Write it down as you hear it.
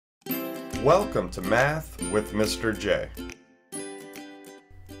Welcome to Math with Mr. J.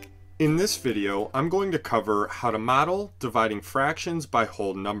 In this video, I'm going to cover how to model dividing fractions by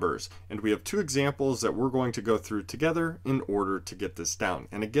whole numbers. And we have two examples that we're going to go through together in order to get this down.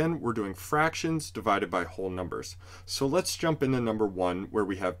 And again, we're doing fractions divided by whole numbers. So let's jump into number one, where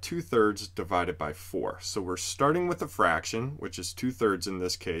we have 2/3 divided by 4. So we're starting with a fraction, which is 2/3 in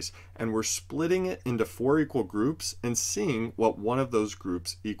this case, and we're splitting it into 4 equal groups and seeing what one of those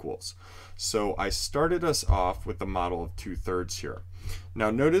groups equals. So I started us off with the model of 2/3 here. Now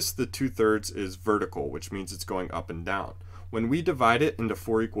notice the 2/3 is vertical, which means it's going up and down. When we divide it into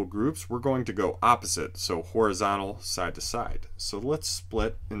 4 equal groups, we're going to go opposite, so horizontal side to side. So let's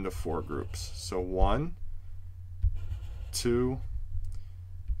split into 4 groups. So 1, 2,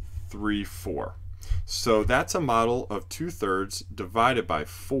 3, 4. So that's a model of 2/3 divided by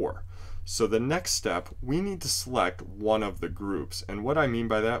 4. So the next step, we need to select one of the groups. And what I mean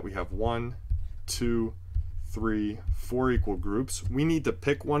by that, we have 1, 2, 3, 4 equal groups. We need to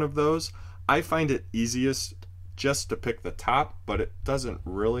pick one of those. I find it easiest just to pick the top, but it doesn't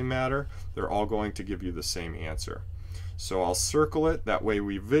really matter. They're all going to give you the same answer. So I'll circle it, that way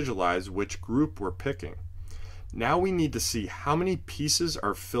we visualize which group we're picking. Now we need to see how many pieces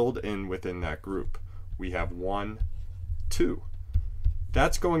are filled in within that group. We have 1, 2.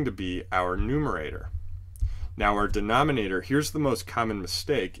 That's going to be our numerator. Now our denominator, here's the most common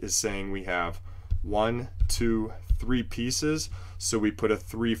mistake, is saying we have 1, 2, 3 pieces, so we put a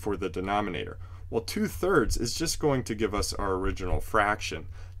 3 for the denominator. Well, 2/3 is just going to give us our original fraction.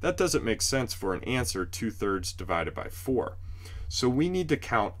 That doesn't make sense for an answer 2/3 divided by 4. So we need to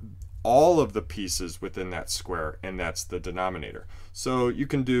count all of the pieces within that square, and that's the denominator. So you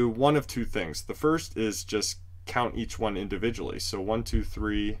can do one of two things. The first is just count each one individually. So 1, 2,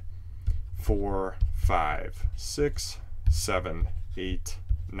 3, 4, 5, 6, 7, 8,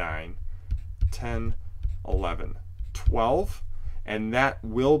 9, 10, 11, 12, and that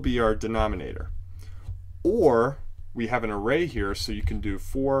will be our denominator. Or we have an array here, so you can do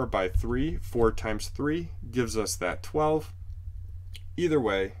 4 by 3. 4 times 3 gives us that 12. Either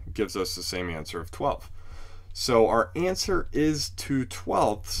way gives us the same answer of 12. So our answer is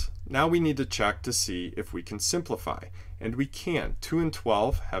 2/12. Now we need to check to see if we can simplify. And we can. 2 and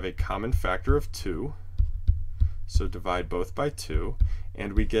 12 have a common factor of 2. So divide both by 2.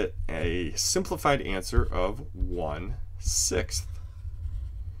 And we get a simplified answer of 1/6.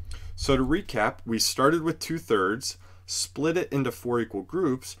 So to recap, we started with 2/3, split it into 4 equal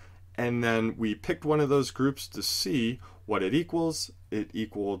groups, and then we picked one of those groups to see what it equals. It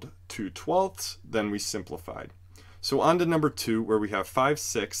equaled 2/12, then we simplified. So on to number 2, where we have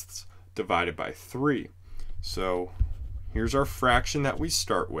 5/6 divided by 3. So here's our fraction that we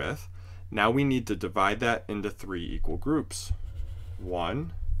start with. Now we need to divide that into 3 equal groups.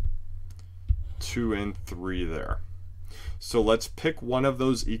 1, 2, and 3 there. So let's pick one of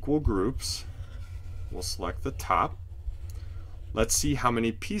those equal groups. We'll select the top. Let's see how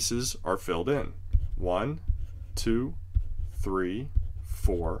many pieces are filled in. 1, 2, 3,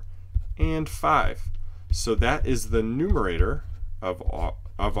 4, and 5. So that is the numerator of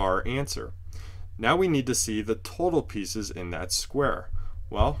our answer. Now we need to see the total pieces in that square.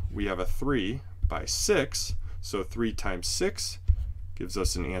 Well, we have a 3 by 6, so 3 times 6 gives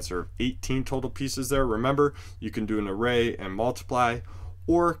us an answer of 18 total pieces there. Remember, you can do an array and multiply,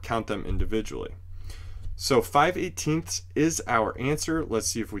 or count them individually. So 5/18 is our answer. Let's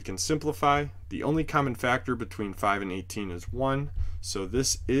see if we can simplify. The only common factor between 5 and 18 is 1. So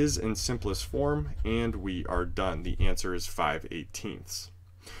this is in simplest form, and we are done. The answer is 5/18.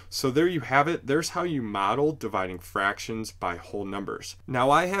 So there you have it. There's how you model dividing fractions by whole numbers. Now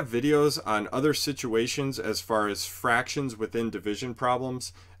I have videos on other situations as far as fractions within division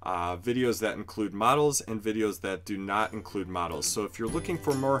problems, videos that include models and videos that do not include models. So if you're looking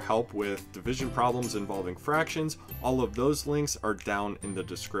for more help with division problems involving fractions, all of those links are down in the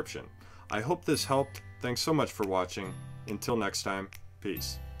description. I hope this helped. Thanks so much for watching. Until next time,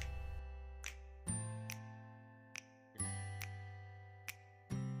 peace.